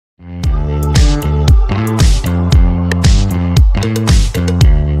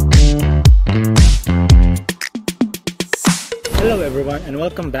everyone, and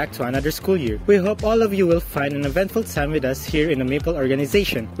welcome back to another school year. We hope all of you will find an eventful time with us here in the Meeples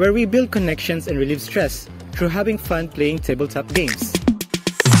organization, where we build connections and relieve stress through having fun playing tabletop games.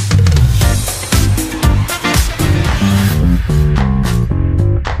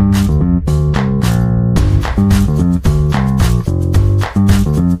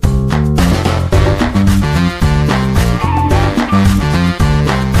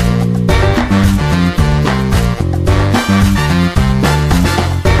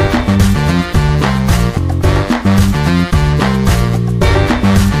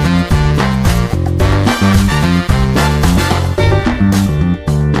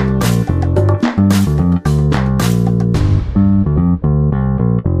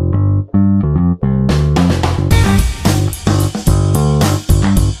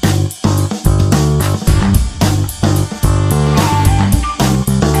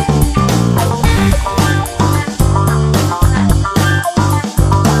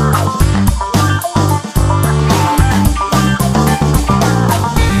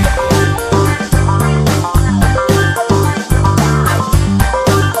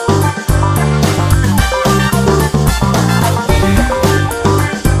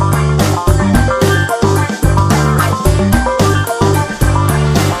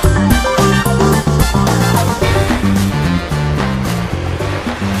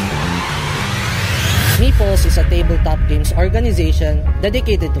 Meeples is a tabletop games organization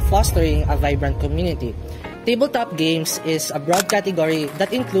dedicated to fostering a vibrant community. Tabletop games is a broad category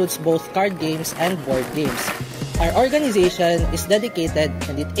that includes both card games and board games. Our organization is dedicated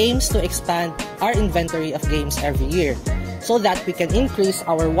and it aims to expand our inventory of games every year so that we can increase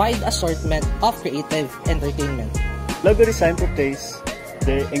our wide assortment of creative entertainment. Logo design portrays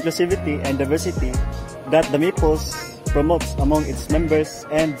the inclusivity and diversity that the Meeples promotes among its members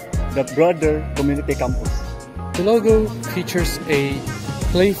and the broader community campus. The logo features a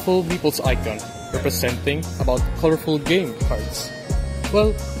playful Meeples icon representing about colorful game cards.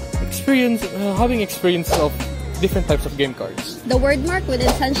 Well, having experience of different types of game cards. The wordmark with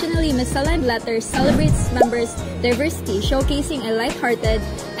intentionally misaligned letters celebrates members' diversity, showcasing a lighthearted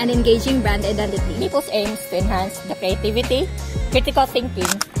and engaging brand identity. Meeples aims to enhance the creativity, critical thinking,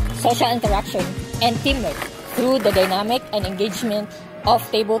 social interaction, and teamwork through the dynamic and engagement of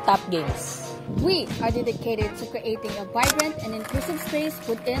tabletop games. We are dedicated to creating a vibrant and inclusive space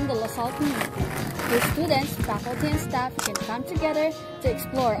within the LaSalle community, where students, faculty, and staff can come together to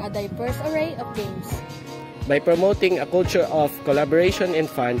explore a diverse array of games. By promoting a culture of collaboration and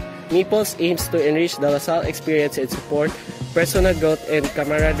fun, Meeples aims to enrich the LaSalle experience and support personal growth and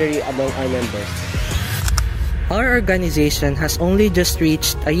camaraderie among our members. Our organization has only just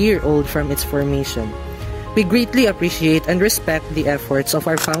reached a year old from its formation. We greatly appreciate and respect the efforts of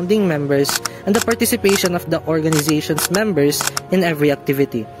our founding members and the participation of the organization's members in every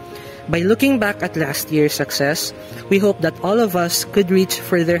activity. By looking back at last year's success, we hope that all of us could reach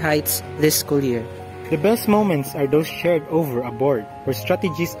further heights this school year. The best moments are those shared over a board, where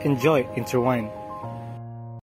strategies and joy intertwine.